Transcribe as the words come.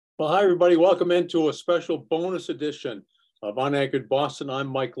Well, hi, everybody. Welcome into a special bonus edition of Unanchored Boston. I'm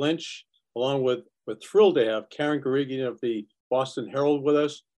Mike Lynch, along with, we're thrilled to have Karen Guregian of the Boston Herald with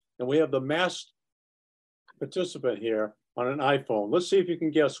us. And we have the masked participant here on an iPhone. Let's see if you can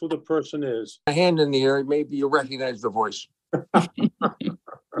guess who the person is. A hand in the air, maybe you'll recognize the voice. Well, I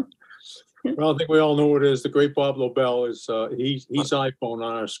think we all know what it is. The great Bob Lobel is, he's iPhone on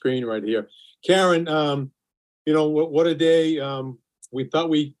our screen right here. Karen, you know, what a day. We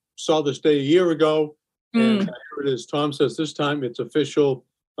thought we saw this day a year ago, and here it is. Tom says this time it's official.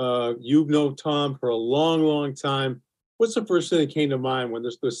 You've known Tom for a long, long time. What's the first thing that came to mind when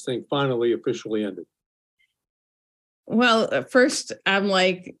this thing finally officially ended? Well, at first I'm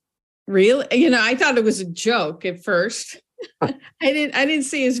like, really? You know, I thought it was a joke at first. I didn't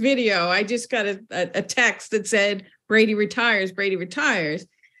see his video. I just got a text that said Brady retires, Brady retires.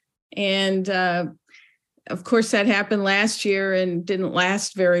 And of course that happened last year and didn't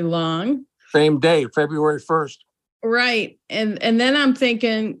last very long. Same day, February 1st. Right. And then I'm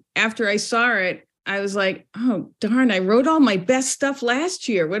thinking, after I saw it, I was like, oh, darn, I wrote all my best stuff last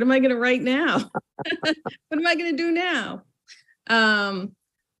year. What am I going to write now? What am I going to do now?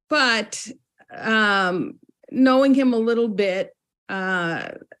 But knowing him a little bit,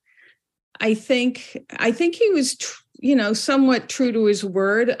 I think he was, somewhat true to his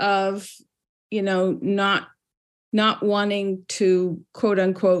word of, not wanting to quote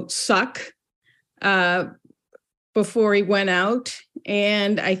unquote suck before he went out.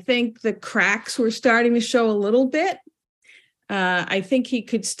 And I think the cracks were starting to show a little bit. I think he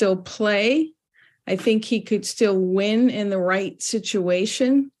could still play. I think he could still win in the right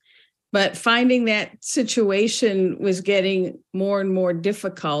situation. But finding that situation was getting more and more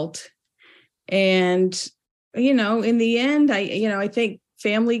difficult. And, in the end, I think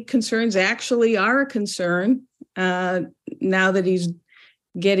family concerns actually are a concern now that he's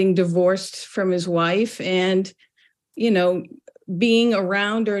getting divorced from his wife. And, being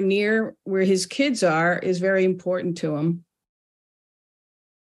around or near where his kids are is very important to him.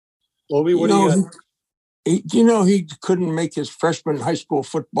 Lobie, what do you got? He couldn't make his freshman high school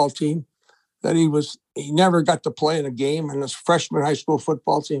football team, that he never got to play in a game in his freshman high school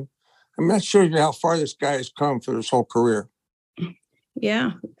football team. I mean, that shows you how far this guy has come for his whole career.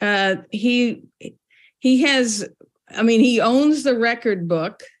 Yeah. He owns the record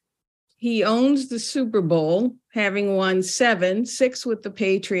book. He owns the Super Bowl, having won 6 with the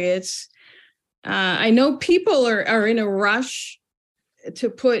Patriots. I know people are in a rush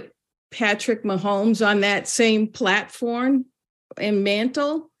to put Patrick Mahomes on that same platform and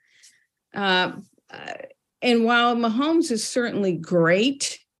mantle. And while Mahomes is certainly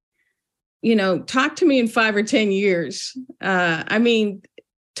great, talk to me in 5 or 10 years.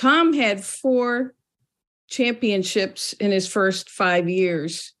 Tom had 4 championships in his first 5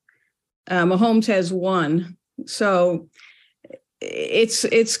 years. Mahomes has 1. So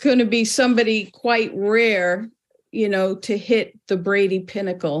it's going to be somebody quite rare, to hit the Brady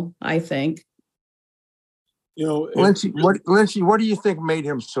pinnacle, I think. Lynchy, what do you think made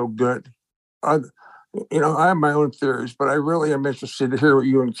him so good? I have my own theories, but I really am interested to hear what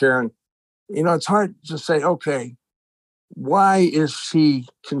you and Karen. It's hard to say, okay, why is he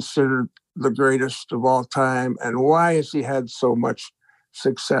considered the greatest of all time? And why has he had so much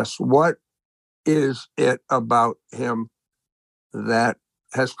success? What is it about him that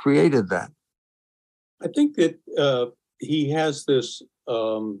has created that? I think that he has this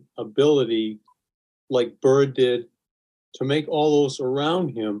ability, like Bird did, to make all those around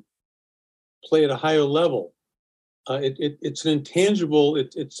him play at a higher level. It's an intangible.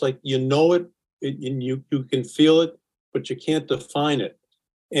 It's like and you can feel it, but you can't define it.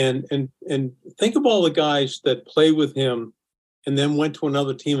 And think of all the guys that played with him and then went to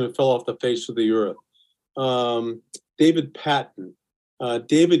another team and fell off the face of the earth. David Patton,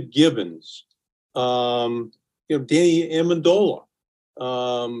 David Gibbons, Danny Amendola.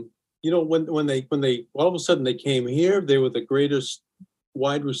 When they all of a sudden they came here, they were the greatest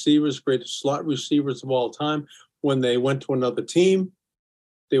wide receivers, greatest slot receivers of all time. When they went to another team,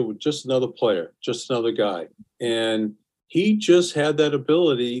 they were just another player, just another guy. And he just had that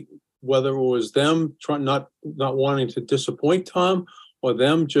ability, whether it was them not wanting to disappoint Tom or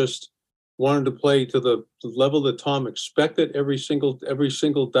them just wanting to play to the level that Tom expected every single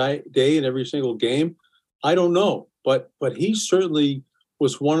day and every single game. I don't know, but he certainly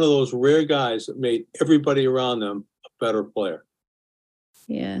was one of those rare guys that made everybody around them a better player.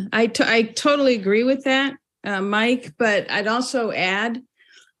 Yeah, I totally agree with that, Mike, but I'd also add,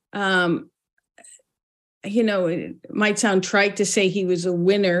 it might sound trite to say he was a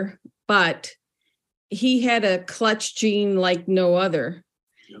winner, but he had a clutch gene like no other.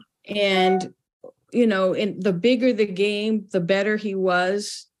 And, and the bigger the game, the better he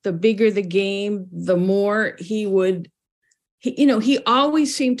was. The bigger the game, the more he would, he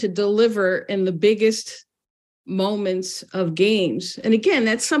always seemed to deliver in the biggest moments of games. And again,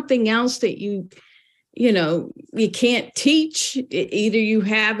 that's something else that you can't teach. Either you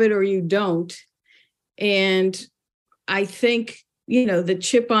have it or you don't. And I think, the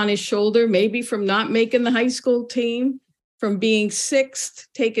chip on his shoulder, maybe from not making the high school team, from being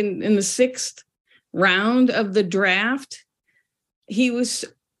taken in the 6th round of the draft, he was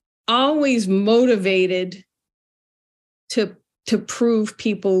always motivated to prove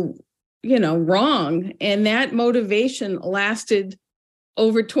people, wrong. And that motivation lasted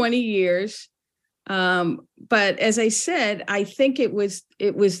over 20 years. But as I said, I think it was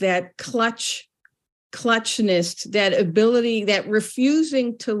that clutchness, that ability, that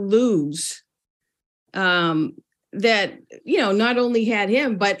refusing to lose, that, not only had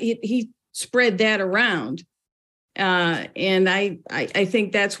him, but he spread that around. And I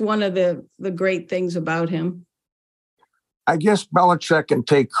think that's one of the great things about him. I guess Belichick can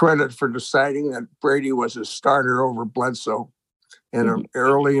take credit for deciding that Brady was a starter over Bledsoe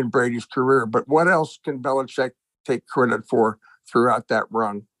early in Brady's career. But what else can Belichick take credit for throughout that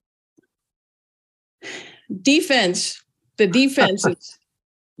run? Defense. The defense is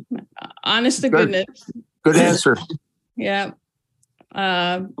honest to goodness. Good answer. Yeah.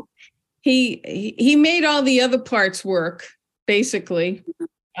 He made all the other parts work, basically.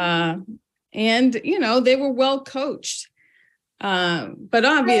 And, they were well coached. But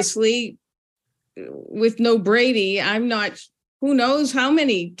obviously, with no Brady, who knows how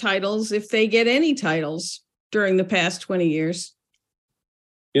many titles, if they get any titles during the past 20 years.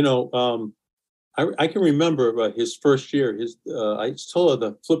 I can remember his first year. I still have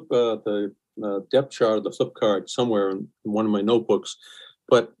the depth chart of the flip card somewhere in one of my notebooks,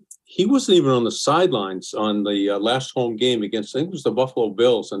 but he wasn't even on the sidelines on the last home game against, I think it was the Buffalo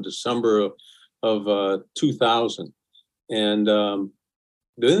Bills in December of 2000. And then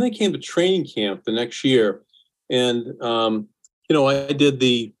they came to training camp the next year. And, I did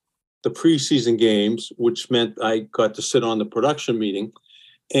the preseason games, which meant I got to sit on the production meeting.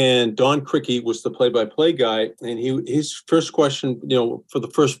 And Don Crickey was the play-by-play guy. And his first question, for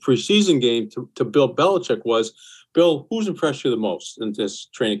the first preseason game to Bill Belichick was, Bill, who's impressed you the most in this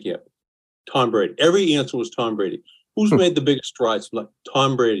training camp? Tom Brady. Every answer was Tom Brady. Who's made the biggest strides? Like,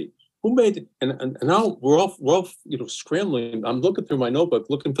 Tom Brady. Who made it? And now we're all scrambling. I'm looking through my notebook,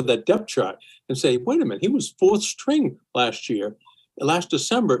 looking for that depth chart and say, wait a minute, he was 4th string last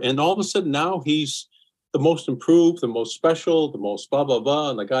December. And all of a sudden now he's the most improved, the most special, the most blah, blah, blah,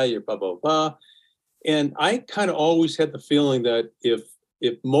 and the guy, blah, blah, blah. And I kind of always had the feeling that if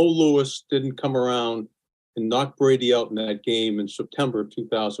Mo Lewis didn't come around and knock Brady out in that game in September of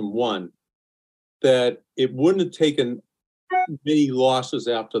 2001, that it wouldn't have taken many losses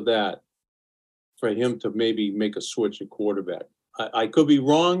after that for him to maybe make a switch at quarterback. I could be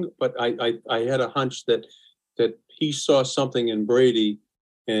wrong, but I had a hunch that he saw something in Brady,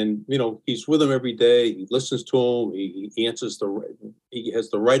 and he's with him every day. He listens to him. He answers he has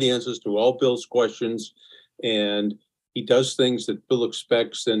the right answers to all Bill's questions, and he does things that Bill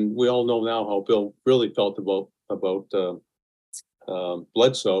expects. And we all know now how Bill really felt about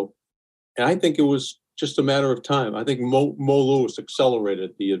Bledsoe. And I think it was just a matter of time. I think Mo Lewis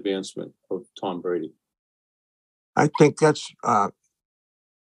accelerated the advancement of Tom Brady. I think that's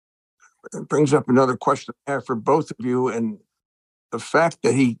it brings up another question I have for both of you, and the fact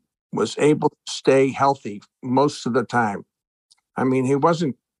that he was able to stay healthy most of the time. I mean, he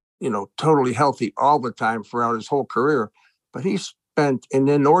wasn't, totally healthy all the time throughout his whole career, but he spent an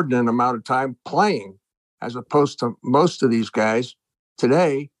inordinate amount of time playing, as opposed to most of these guys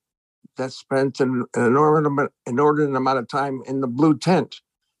today that spent an inordinate amount of time in the blue tent.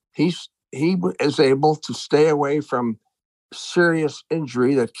 He is able to stay away from serious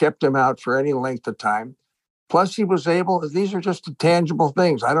injury that kept him out for any length of time. Plus, he was able, these are just tangible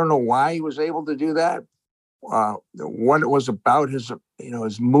things. I don't know why he was able to do that, what it was about his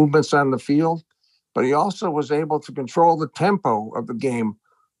movements on the field, but he also was able to control the tempo of the game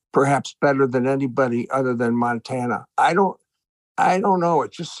perhaps better than anybody other than Montana. I don't know.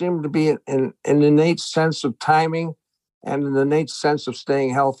 It just seemed to be an innate sense of timing and an innate sense of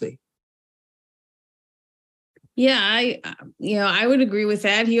staying healthy. Yeah, I would agree with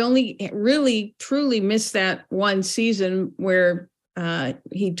that. He only really truly missed that one season where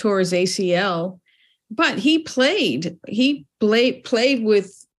he tore his ACL, but he played. He played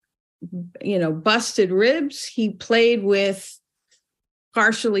with, busted ribs. He played with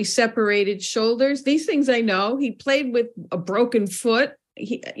partially separated shoulders. These things I know. He played with a broken foot.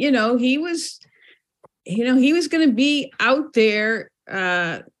 he was going to be out there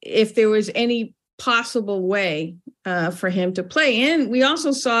if there was any possible way for him to play. And we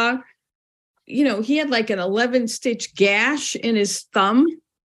also saw, he had like an 11-stitch gash in his thumb.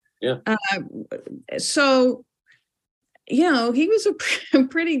 Yeah. So, he was a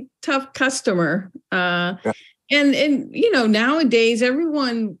pretty tough customer. And nowadays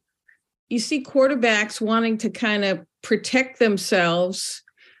you see quarterbacks wanting to kind of protect themselves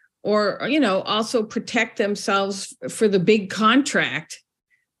or, also protect themselves for the big contract.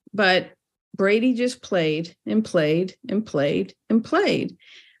 But Brady just played and played and played and played.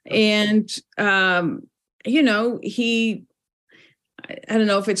 And, I don't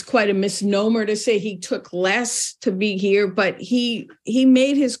know if it's quite a misnomer to say he took less to be here, but he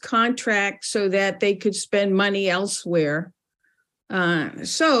made his contract so that they could spend money elsewhere.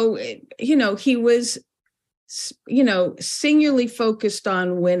 So, he was, singularly focused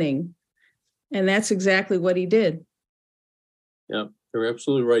on winning. And that's exactly what he did. Yeah, you're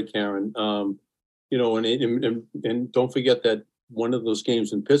absolutely right, Karen. And don't forget that one of those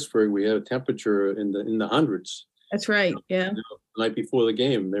games in Pittsburgh, we had a temperature in the hundreds. That's right. Yeah. The night before the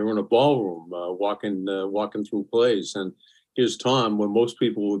game, they were in a ballroom walking through plays. And here's Tom, when most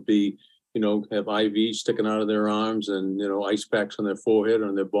people would be, have IVs sticking out of their arms and, ice packs on their forehead or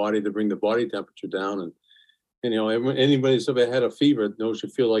on their body to bring the body temperature down. And anybody who's ever had a fever knows you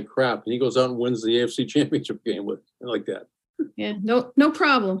feel like crap. And he goes out and wins the AFC Championship game with like that. Yeah, no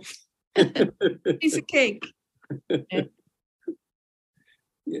problem. Piece of cake. Yeah.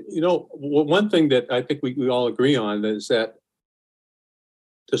 One thing that I think we all agree on is that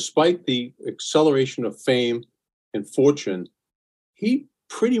despite the acceleration of fame and fortune, he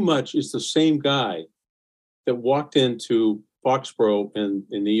pretty much is the same guy that walked into Foxborough in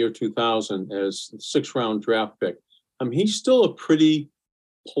the year 2000 as the 6th-round draft pick. He's still a pretty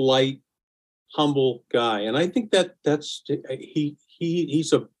polite, humble guy, and I think that's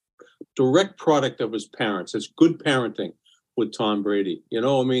he's a direct product of his parents. It's good parenting with Tom Brady.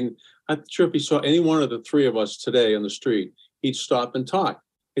 I'm not sure if he saw any one of the three of us today on the street, he'd stop and talk.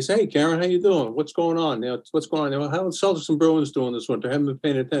 He'd say, "Hey, Karen, how you doing? What's going on? What's going on? How are the Celtics and Bruins doing this winter? Haven't been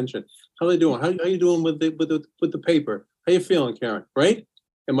paying attention. How are they doing? How you doing with the paper? How you feeling, Karen? Right?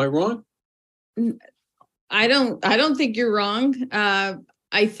 Am I wrong?" I don't think you're wrong.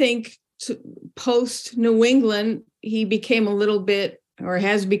 I think post New England, he became a little bit, or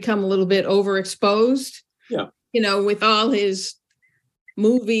has become a little bit overexposed. Yeah. With all his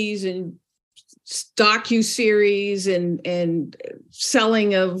movies and docu-series and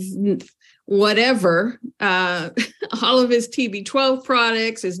selling of whatever, all of his TB12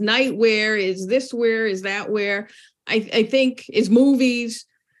 products, his nightwear, is this wear, is that wear. I think his movies,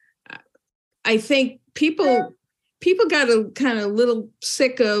 I think people got a kind of little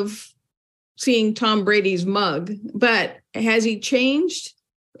sick of seeing Tom Brady's mug, but has he changed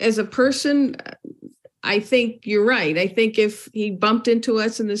as a person? I think you're right. I think if he bumped into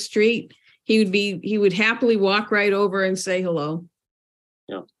us in the street, he would happily walk right over and say hello.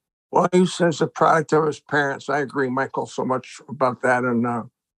 Yeah. Well, he says a product of his parents. I agree, Michael, so much about that. And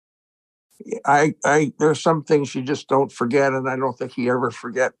there's some things you just don't forget, and I don't think he ever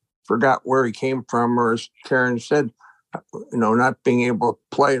forgot where he came from, or as Karen said, not being able to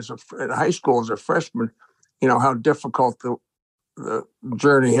play in high school as a freshman, how difficult the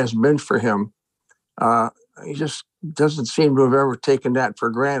journey has been for him. He just doesn't seem to have ever taken that for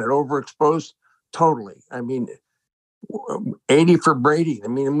granted. Overexposed, totally. 80 for Brady. The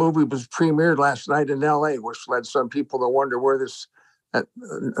movie was premiered last night in LA, which led some people to wonder where this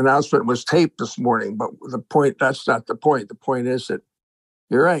announcement was taped this morning. But that's not the point. The point is that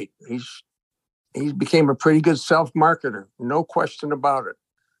you're right. He became a pretty good self-marketer. No question about it.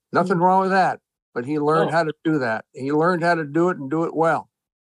 Nothing wrong with that. But he learned how to do that. He learned how to do it and do it well.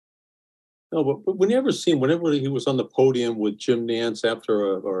 No, but whenever he was on the podium with Jim Nantz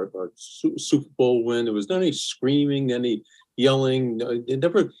after a Super Bowl win, there was not any screaming, any yelling.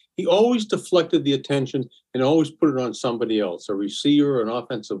 He always deflected the attention and always put it on somebody else, a receiver, an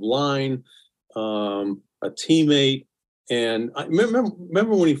offensive line, a teammate. And I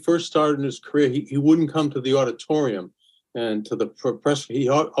remember when he first started in his career, he wouldn't come to the auditorium and to the press. He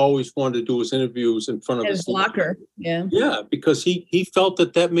always wanted to do his interviews in front of his locker. Yeah. Yeah, because he felt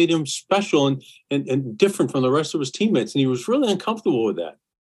that made him special and different from the rest of his teammates. And he was really uncomfortable with that.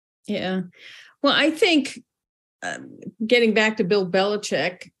 Yeah. Well, I think getting back to Bill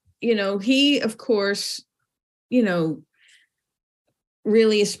Belichick, he, of course,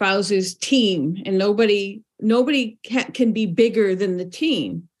 really espouses team, and nobody can be bigger than the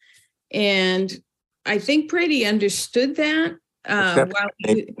team. And I think Brady understood that. While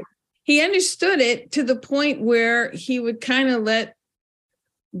he understood it to the point where he would kind of let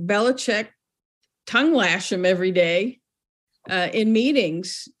Belichick tongue lash him every day in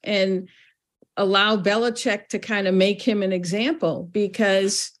meetings and allow Belichick to kind of make him an example,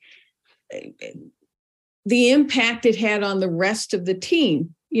 because the impact it had on the rest of the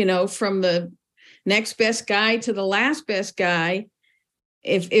team, from the next best guy to the last best guy.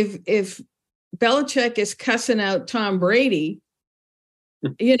 If Belichick is cussing out Tom Brady,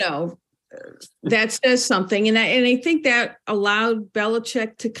 that says something. And I think that allowed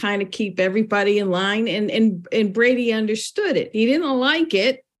Belichick to kind of keep everybody in line, and Brady understood it. He didn't like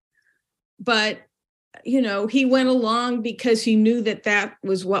it, but he went along because he knew that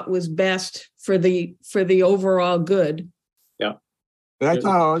was what was best for the overall good. Yeah. I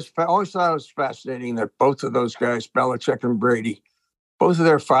always thought it was fascinating that both of those guys, Belichick and Brady, both of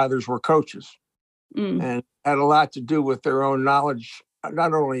their fathers were coaches and had a lot to do with their own knowledge,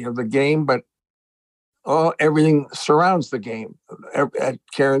 not only of the game, but everything surrounds the game.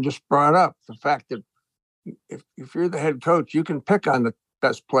 Karen just brought up the fact that if you're the head coach, you can pick on the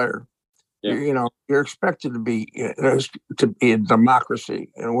best player. Yeah. You're expected to be a democracy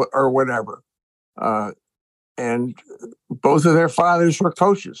or whatever. And both of their fathers were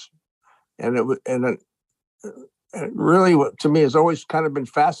coaches, and it really, to me, has always kind of been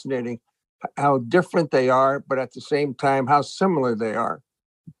fascinating how different they are, but at the same time how similar they are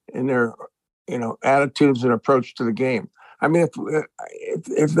in their attitudes and approach to the game. I mean,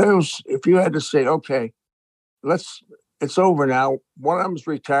 if you had to say, okay, it's over now, one of them's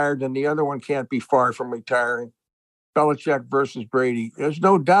retired and the other one can't be far from retiring, Belichick versus Brady, there's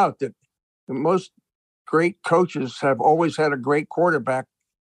no doubt that most great coaches have always had a great quarterback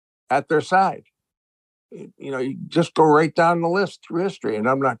at their side. You just go right down the list through history, and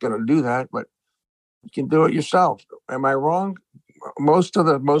I'm not going to do that, but you can do it yourself. Am I wrong? Most of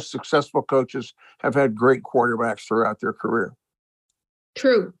the most successful coaches have had great quarterbacks throughout their career.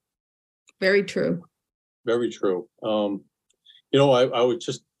 True. Very true. Very true. I was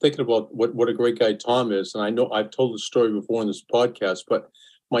just thinking about what a great guy Tom is. And I know I've told the story before in this podcast, but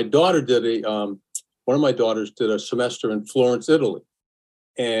my daughter one of my daughters did a semester in Florence, Italy.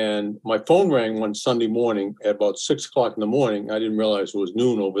 And my phone rang one Sunday morning at about 6 o'clock in the morning. I didn't realize it was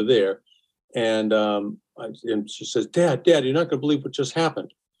noon over there. And she says, Dad, you're not going to believe what just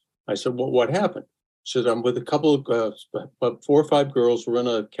happened. I said, what happened? She said, I'm with a couple of about 4 or 5 girls. We're in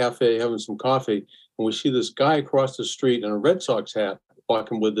a cafe having some coffee. And we see this guy across the street in a Red Sox hat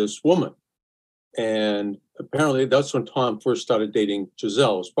walking with this woman. And apparently that's when Tom first started dating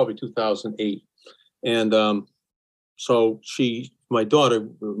Giselle. It was probably 2008. And so my daughter,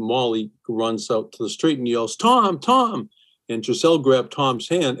 Molly, runs out to the street and yells, Tom, Tom. And Giselle grabbed Tom's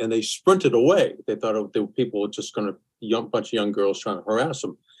hand and they sprinted away. They thought people were just going to, bunch of young girls trying to harass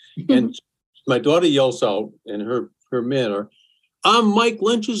them. And my daughter yells out in her manner, I'm Mike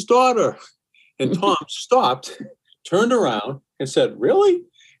Lynch's daughter. And Tom stopped, turned around and said, really?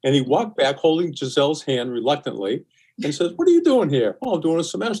 And he walked back holding Giselle's hand reluctantly and says, what are you doing here? Oh, I'm doing a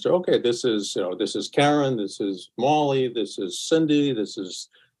semester. Okay, this is Karen, this is Molly, this is Cindy, this is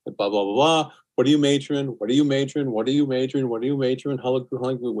blah, blah, blah, blah. What are you majoring? What are you majoring? What are you majoring? What are you majoring?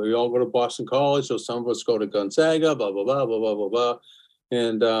 We all go to Boston College, so some of us go to Gonzaga, blah, blah, blah, blah, blah, blah, blah.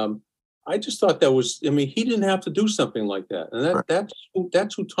 And I just thought that was, he didn't have to do something like that. And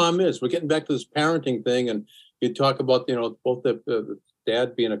that's who Tom is. We're getting back to this parenting thing. And you talk about, both the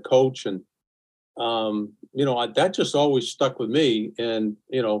dad being a coach and, that just always stuck with me. And,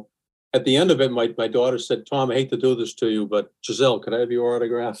 at the end of it, my daughter said, Tom, I hate to do this to you, but Giselle, could I have your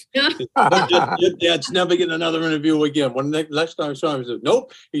autograph? Your dad's never getting another interview again. Next time I saw him, he says,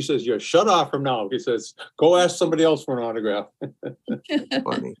 nope. He says, you're shut off from now. He says, go ask somebody else for an autograph.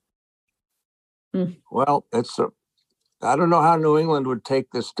 Funny. Well, I don't know how New England would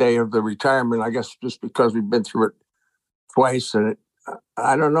take this day of the retirement. I guess just because we've been through it twice. And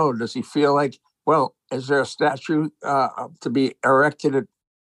I don't know. Does he feel like, is there a statue to be erected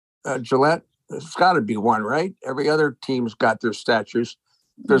at Gillette? There's got to be one, right? Every other team's got their statues.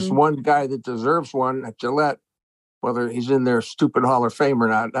 There's one guy that deserves one at Gillette, whether he's in their stupid Hall of Fame or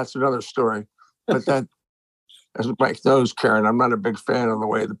not. That's another story. But as Mike knows, Karen, I'm not a big fan of the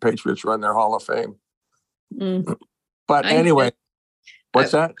way the Patriots run their Hall of Fame. But anyway,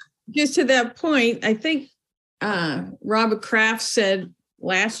 what's that? Just to that point, I think Robert Kraft said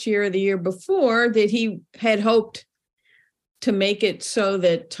last year or the year before that he had hoped to make it so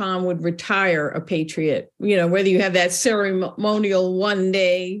that Tom would retire a Patriot, whether you have that ceremonial one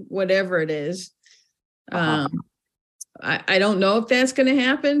day, whatever it is. I don't know if that's going to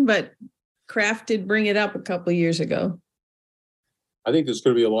happen, but Kraft did bring it up a couple of years ago. I think there's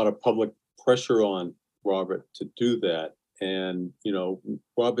going to be a lot of public pressure on Robert to do that. And,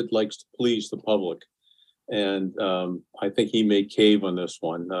 Robert likes to please the public. And I think he may cave on this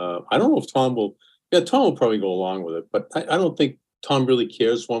one. I don't know if Tom will probably go along with it, but I don't think Tom really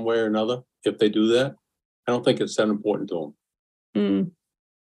cares one way or another if they do that. I don't think it's that important to him.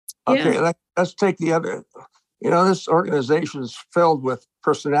 Okay, let's take the other. This organization is filled with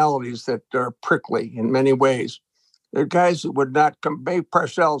personalities that are prickly in many ways. There are guys that would not come. Maybe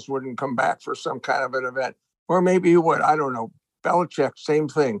Parcells wouldn't come back for some kind of an event, or maybe he would. I don't know. Belichick, same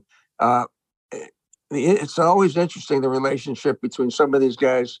thing. It's always interesting, the relationship between some of these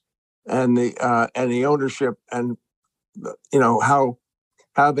guys and the ownership, and how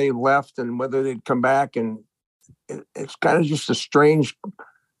they left and whether they'd come back, and it's kind of just a strange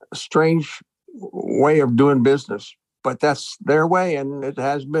way of doing business. But that's their way, and it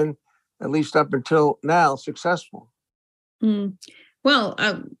has been, at least up until now, successful. Well,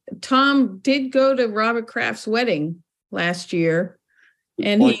 Tom did go to Robert Kraft's wedding last year,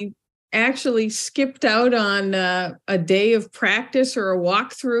 and he actually skipped out on a day of practice or a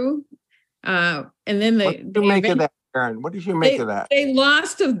walkthrough. And then what did you make of that, Karen? What did you make of that? They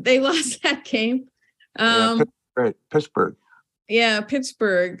lost that game. Pittsburgh. Yeah,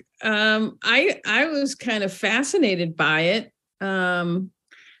 Pittsburgh. I was kind of fascinated by it.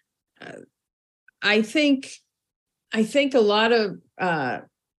 I think a lot of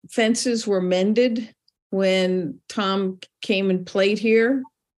fences were mended when Tom came and played here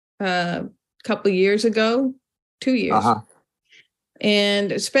a couple of years ago, 2 years.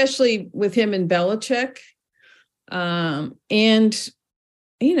 And especially with him and Belichick. And,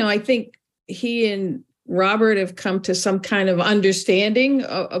 I think he and Robert have come to some kind of understanding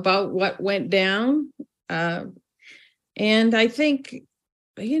about what went down. And I think,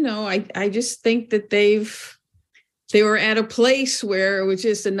 I just think that they were at a place where it was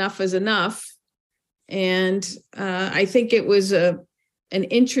just enough is enough. And I think it was an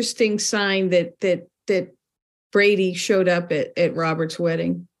interesting sign that Brady showed up at Robert's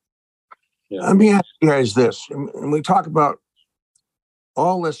wedding. Yeah. Let me ask you guys this. And we talk about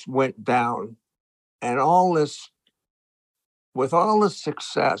all this went down, and all this, with all the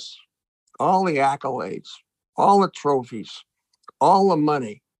success, all the accolades, all the trophies, all the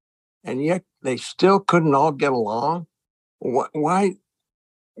money, and yet they still couldn't all get along. Why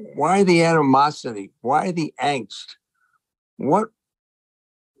the animosity? Why the angst? What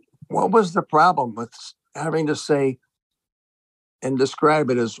was the problem with having to say and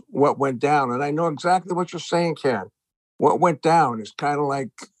describe it as what went down? And I know exactly what you're saying, Karen. What went down is kind of like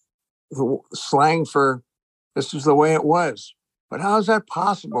the slang for this is the way it was. But how is that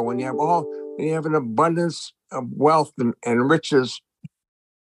possible when you have an abundance of wealth and riches,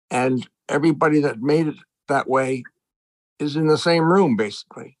 and everybody that made it that way is in the same room,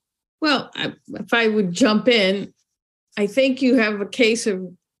 basically? Well, if I would jump in, I think you have a case of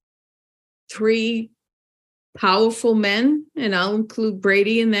three powerful men, and I'll include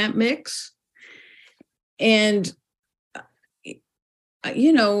Brady in that mix. And,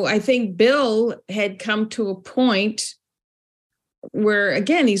 I think Bill had come to a point where,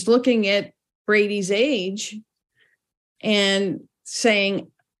 again, he's looking at Brady's age and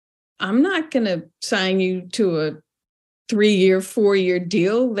saying, I'm not going to sign you to a 3-year, 4-year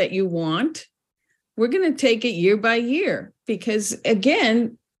deal that you want. We're going to take it year by year because,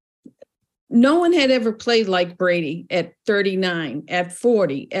 again, no one had ever played like Brady at 39, at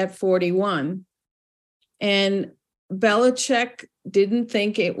 40, at 41. And Belichick didn't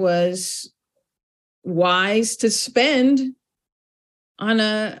think it was wise to spend on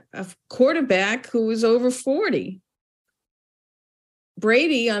a quarterback who was over 40.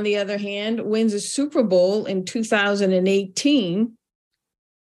 Brady, on the other hand, wins a Super Bowl in 2018.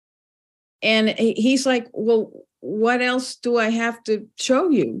 And he's like, well, what else do I have to show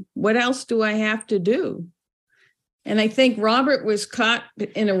you? What else do I have to do? And I think Robert was caught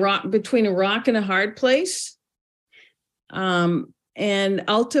between a rock and a hard place. And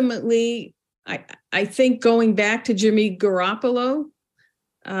ultimately, I think going back to Jimmy Garoppolo,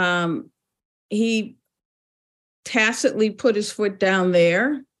 he tacitly put his foot down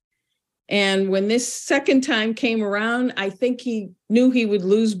there. And when this second time came around, I think he knew he would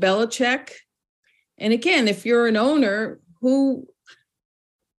lose Belichick. And again, if you're an owner, who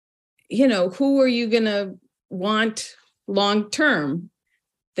are you going to want long-term?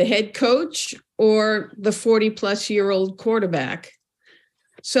 The head coach or the 40-plus-year-old quarterback?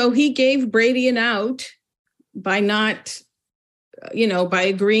 So he gave Brady an out by by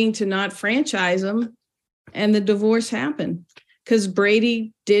agreeing to not franchise him. And the divorce happened because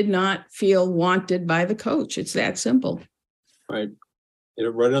Brady did not feel wanted by the coach. It's that simple. Right. Hit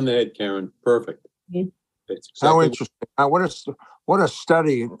it right on the head, Karen. Perfect. Mhm. It's How exactly interesting. What a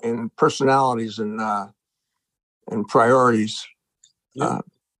study in personalities and priorities. Yeah.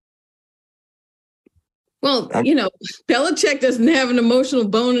 Well, Belichick doesn't have an emotional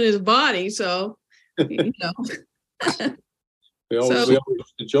bone in his body, so we always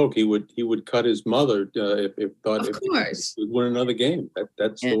used to joke he would cut his mother if of course. he would win another game.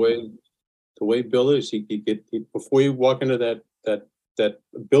 That's Yeah. the way Bill is. He before you walk into that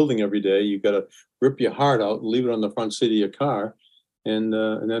building every day, you got to rip your heart out and leave it on the front seat of your car, and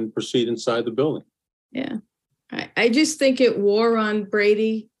then proceed inside the building. Yeah. I just think it wore on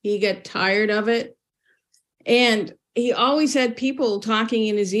Brady. He got tired of it. And he always had people talking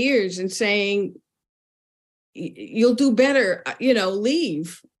in his ears and saying, you'll do better,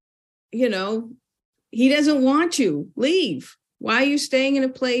 leave. He doesn't want you. Leave. Why are you staying in a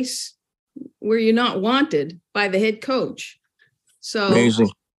place where you're not wanted by the head coach? So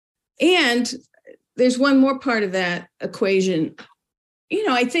Amazing. And there's one more part of that equation.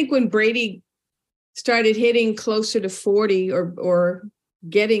 I think when Brady started hitting closer to 40 or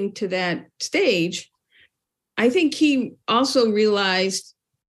getting to that stage, I think he also realized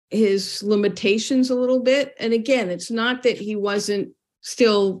his limitations a little bit. And again, it's not that he wasn't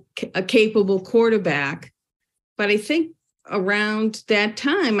still a capable quarterback, but I think around that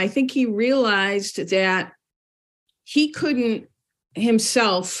time, I think he realized that he couldn't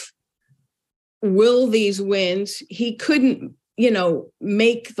himself will these wins. He couldn't,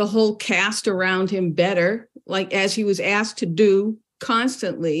 make the whole cast around him better, like as he was asked to do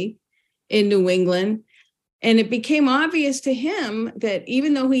constantly in New England. And it became obvious to him that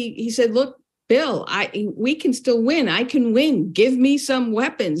even though he said, look, Bill, we can still win. I can win. Give me some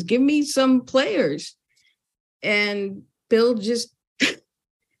weapons. Give me some players. And Bill just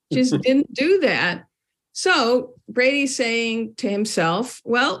didn't do that. So Brady's saying to himself,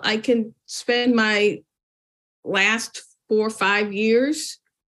 well, I can spend my last 4 or 5 years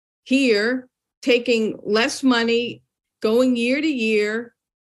here, taking less money, going year to year,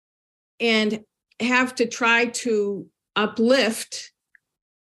 and have to try to uplift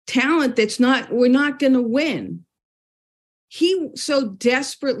talent we're not going to win. He so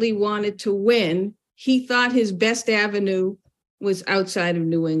desperately wanted to win. He thought his best avenue was outside of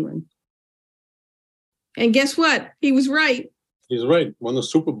New England. And guess what? He was right. He's right. Won the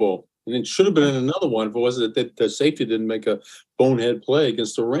Super Bowl. And it should have been in another one if it wasn't that the safety didn't make a bonehead play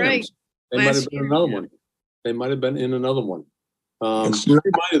against the Rams. Right. They might have been another one. They might have been in another one. It's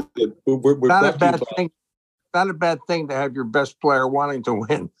we're not a bad thing. Not a bad thing to have your best player wanting to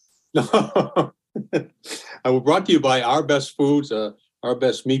win. We're brought to you by Our Best Foods, Our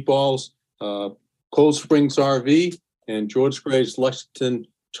Best Meatballs, Cold Springs RV, and George Gray's Lexington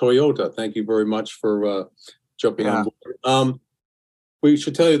Toyota. Thank you very much for jumping on board. We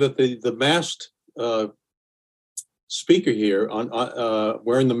should tell you that the masked speaker here on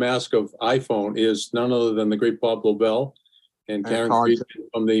wearing the mask of iPhone is none other than the great Bob Lobel, and Karen Guregian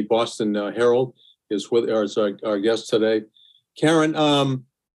from the Boston Herald is with us, our guest today. Karen,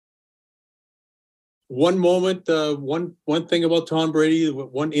 one moment, one thing about Tom Brady,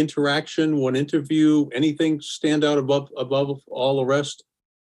 one interaction, one interview, anything stand out above all the rest?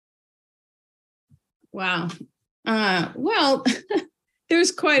 Wow. Well,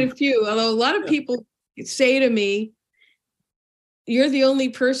 there's quite a few, although a lot of people say to me, you're the only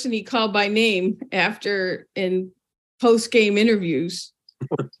person he called by name after in post-game interviews.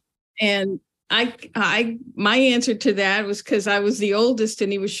 And my answer to that was because I was the oldest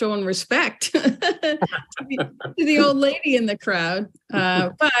and he was showing respect to the old lady in the crowd.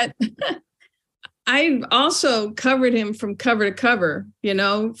 But I also covered him from cover to cover,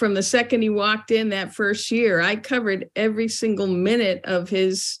 from the second he walked in that first year. I covered every single minute of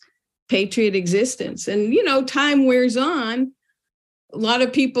his Patriot existence. And, time wears on. A lot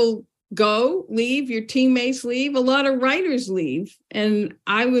of people leave, your teammates leave, a lot of writers leave. And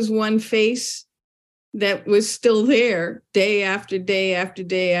I was one face that was still there day after day after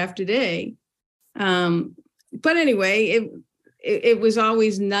day after day. But anyway, it was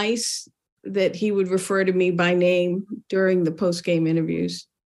always nice that he would refer to me by name during the post-game interviews.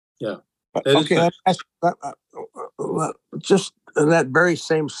 Yeah. Okay. Just on that very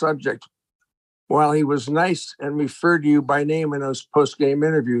same subject, while he was nice and referred to you by name in those post-game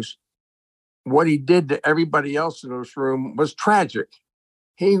interviews, what he did to everybody else in this room was tragic.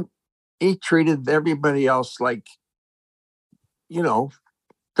 He treated everybody else like,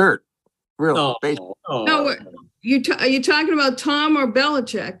 dirt. Really. No, are you talking about Tom or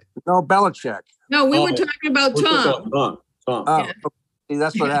Belichick? No, Belichick. No, we were talking about Tom. Tom. Oh, yeah. See,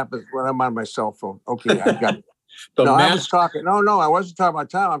 that's what happens when I'm on my cell phone. Okay, I got it. The No, I mask. was talking. No, I wasn't talking about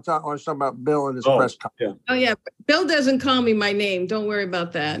Tom. I was talking about Bill and his press conference. Oh yeah, Bill doesn't call me my name. Don't worry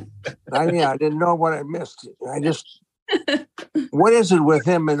about that. I didn't know what I missed. What is it with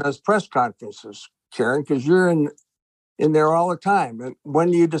him in those press conferences, Karen? Because you're in there all the time. And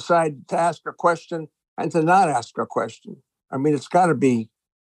when do you decide to ask a question and to not ask a question? I mean, it's got to be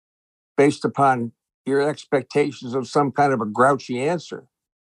based upon your expectations of some kind of a grouchy answer.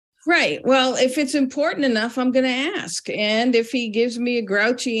 Right. Well, if it's important enough, I'm going to ask. And if he gives me a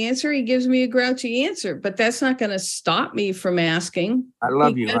grouchy answer, he gives me a grouchy answer. But that's not going to stop me from asking. I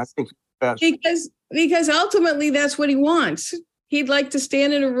love you. I think because ultimately that's what he wants. He'd like to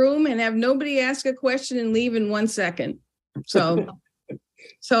stand in a room and have nobody ask a question and leave in 1 second. So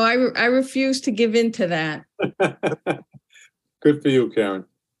I refuse to give in to that. Good for you, Karen.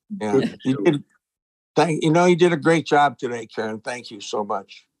 Yeah. You did a great job today, Karen. Thank you so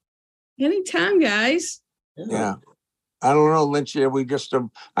much. Anytime, guys. Yeah. I don't know, Lynch.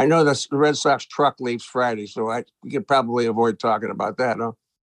 I know the Red Sox truck leaves Friday, so we could probably avoid talking about that, huh?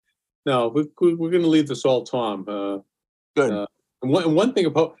 No, we're going to leave this all, Tom. Good. And one thing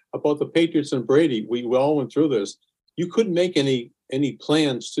about the Patriots and Brady, we all went through this. You couldn't make any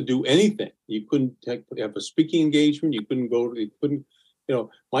plans to do anything. You couldn't have a speaking engagement. You couldn't go. You couldn't.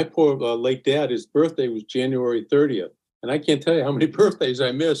 My poor late dad. His birthday was January 30th. And I can't tell you how many birthdays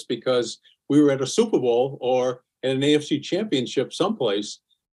I missed because we were at a Super Bowl or at an AFC championship someplace.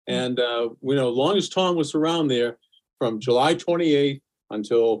 And, as long as Tom was around there from July 28th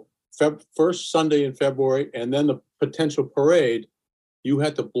until first Sunday in February, and then the potential parade, you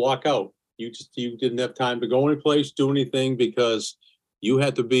had to block out. You didn't have time to go anyplace, do anything, because you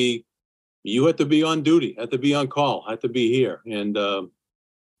had to be on duty, had to be on call, had to be here. And,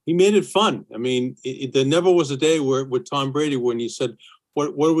 he made it fun. I mean, there never was a day with Tom Brady when he said, "What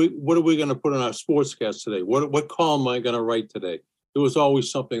are we going to put on our sportscast today? What column am I going to write today?" There was always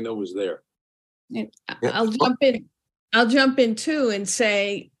something that was there. I'll jump in too and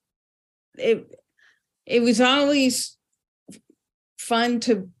say it was always fun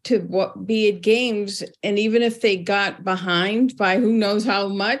to be at games, and even if they got behind by who knows how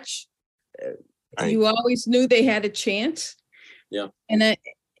much, you always knew they had a chance. Yeah,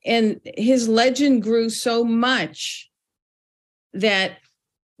 and his legend grew so much that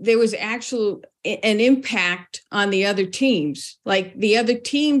there was actual an impact on the other teams. Like the other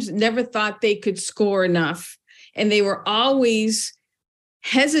teams never thought they could score enough, and they were always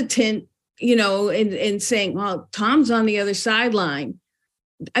hesitant, in saying, "Well, Tom's on the other sideline."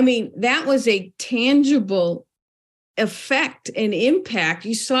 I mean, that was a tangible effect and impact.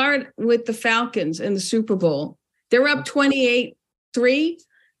 You saw it with the Falcons in the Super Bowl. They're up 28-3.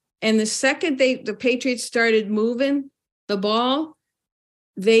 And the second the Patriots started moving the ball,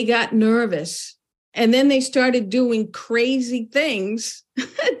 they got nervous. And then they started doing crazy things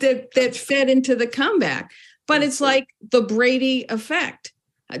that fed into the comeback. But it's like the Brady effect.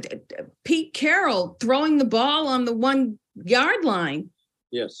 Pete Carroll throwing the ball on the 1 yard line.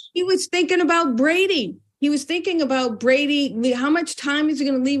 Yes. He was thinking about Brady. He was thinking about Brady. How much time is he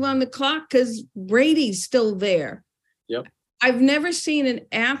going to leave on the clock? Because Brady's still there. Yep. I've never seen an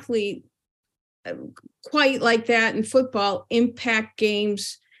athlete quite like that in football impact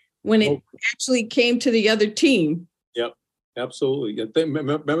games when it actually came to the other team. Yep, absolutely.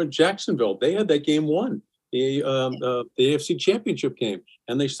 Remember Jacksonville? They had that game won, the AFC Championship game,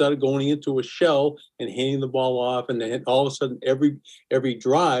 and they started going into a shell and handing the ball off, and then all of a sudden every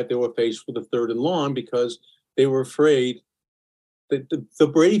drive they were faced with a 3rd and long because they were afraid that the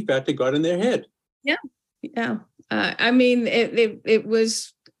Brady factor got in their head. Yeah. I mean, it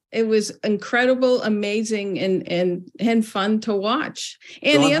was incredible, amazing, and fun to watch.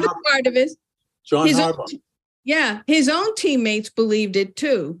 And the other part of it, John Harbaugh. His own teammates believed it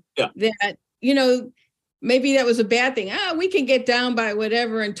too. Yeah. That, maybe that was a bad thing. We can get down by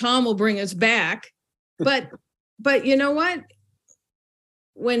whatever, and Tom will bring us back. But you know what?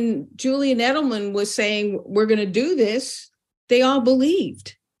 When Julian Edelman was saying we're going to do this, they all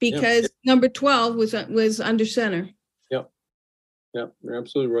believed. Because number 12 was under center. Yep, you're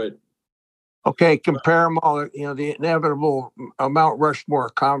absolutely right. Okay, compare them all. The inevitable Mount Rushmore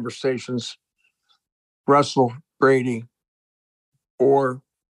conversations: Russell, Brady, or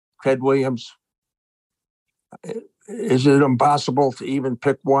Ted Williams. Is it impossible to even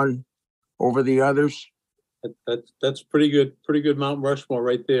pick one over the others? That's pretty good Mount Rushmore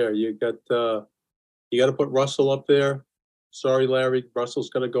right there. You got to put Russell up there. Sorry, Larry. Russell's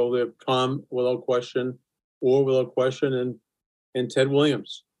got to go there. Tom, without question, and Ted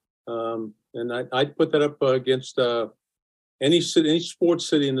Williams. And I'd put that up against any sports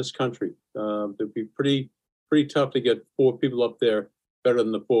city in this country. They'd be pretty pretty tough to get 4 people up there better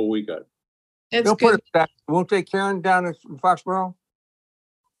than the 4 we got. That's They'll good. won't they, Karen, down in Foxborough?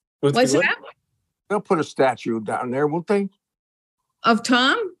 What's that? They'll put a statue down there, won't they? Of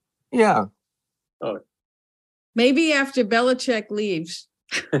Tom? Yeah. Maybe after Belichick leaves.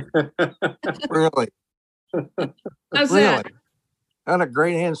 Really? How's Really? that? That's a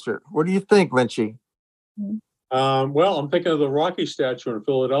great answer. What do you think, Lynchy? Well, I'm thinking of the Rocky statue in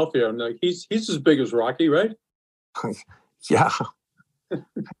Philadelphia. I'm like, he's as big as Rocky, right? Yeah.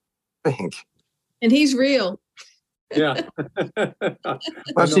 I think. And he's real. Yeah.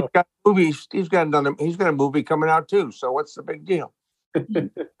 Plus, he's got movies. He's got a movie coming out too. So what's the big deal?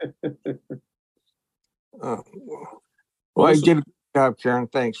 Well, you did a good job, Karen.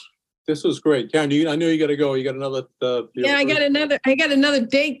 Thanks. This was great, Karen. I know you got to go. You got another. Yeah, I got another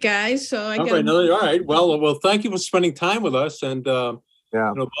date, guys. So I got. All right. Well, thank you for spending time with us. And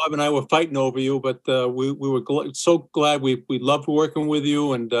Yeah. Bob and I were fighting over you, but we were so glad. We loved working with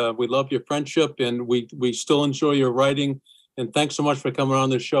you, and we love your friendship, and we still enjoy your writing. And thanks so much for coming on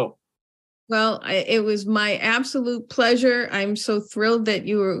this show. Well, it was my absolute pleasure. I'm so thrilled that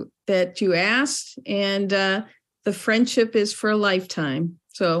you asked, and the friendship is for a lifetime.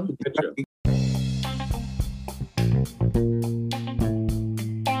 So.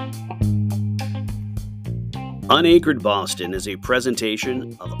 Unanchored Boston is a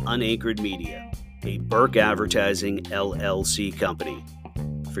presentation of Unanchored Media, a Burke Advertising LLC company.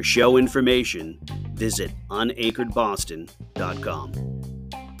 For show information, visit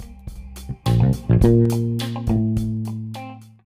unanchoredboston.com.